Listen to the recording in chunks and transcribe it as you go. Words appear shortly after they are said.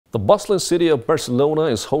The bustling city of Barcelona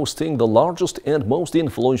is hosting the largest and most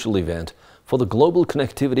influential event for the global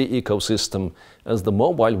connectivity ecosystem as the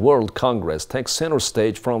Mobile World Congress takes center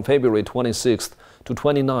stage from February 26th to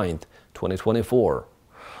 29th, 2024.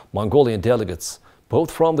 Mongolian delegates,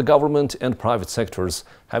 both from the government and private sectors,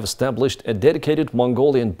 have established a dedicated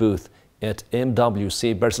Mongolian booth at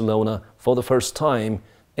MWC Barcelona for the first time,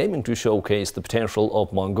 aiming to showcase the potential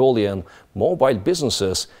of Mongolian mobile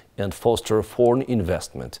businesses and foster foreign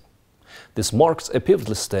investment. This marks a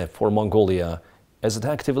pivotal step for Mongolia as it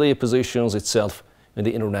actively positions itself in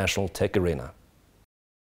the international tech arena.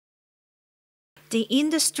 The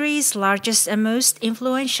industry's largest and most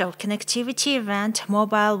influential connectivity event,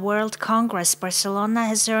 Mobile World Congress Barcelona,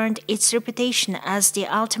 has earned its reputation as the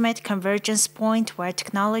ultimate convergence point where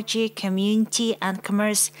technology, community, and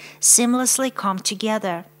commerce seamlessly come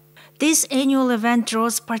together. This annual event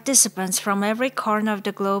draws participants from every corner of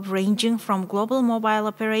the globe, ranging from global mobile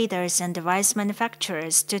operators and device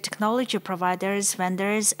manufacturers to technology providers,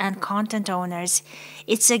 vendors, and content owners.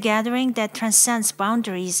 It's a gathering that transcends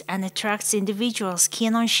boundaries and attracts individuals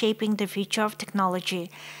keen on shaping the future of technology.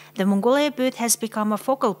 The Mongolia booth has become a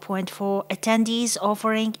focal point for attendees,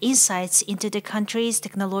 offering insights into the country's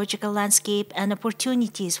technological landscape and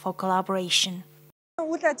opportunities for collaboration.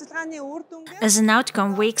 As an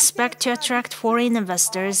outcome, we expect to attract foreign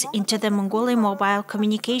investors into the Mongolian mobile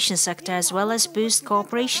communication sector as well as boost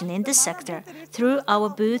cooperation in this sector. Through our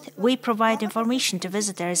booth, we provide information to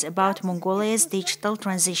visitors about Mongolia's digital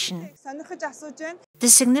transition. The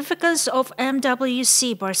significance of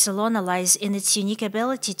MWC Barcelona lies in its unique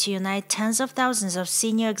ability to unite tens of thousands of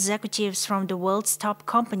senior executives from the world's top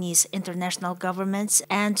companies, international governments,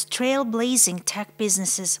 and trailblazing tech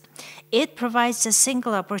businesses. It provides a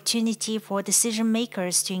single opportunity for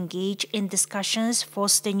decision-makers to engage in discussions,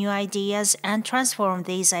 foster new ideas, and transform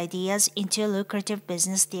these ideas into lucrative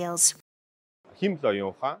business deals.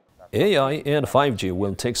 AI and 5G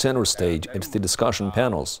will take center stage at the discussion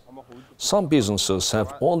panels. Some businesses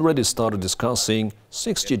have already started discussing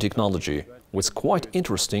 6G technology, which is quite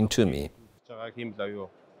interesting to me.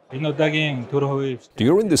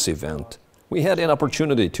 During this event, we had an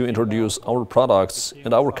opportunity to introduce our products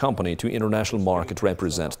and our company to international market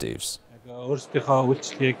representatives.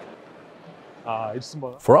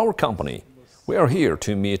 For our company, we are here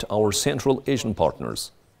to meet our Central Asian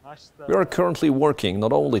partners. We are currently working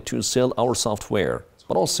not only to sell our software,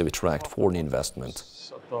 but also attract foreign investment.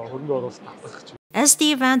 As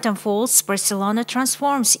the event unfolds, Barcelona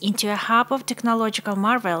transforms into a hub of technological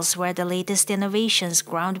marvels where the latest innovations,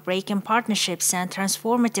 groundbreaking partnerships, and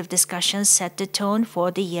transformative discussions set the tone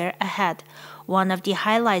for the year ahead. One of the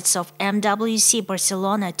highlights of MWC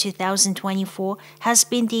Barcelona 2024 has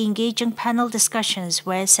been the engaging panel discussions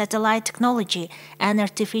where satellite technology and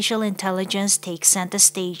artificial intelligence take center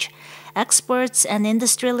stage. Experts and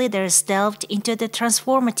industry leaders delved into the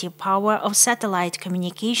transformative power of satellite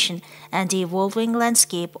communication and the evolving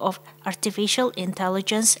landscape of artificial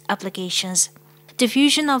intelligence applications. The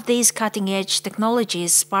fusion of these cutting-edge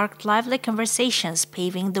technologies sparked lively conversations,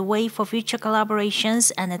 paving the way for future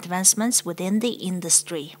collaborations and advancements within the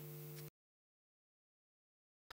industry.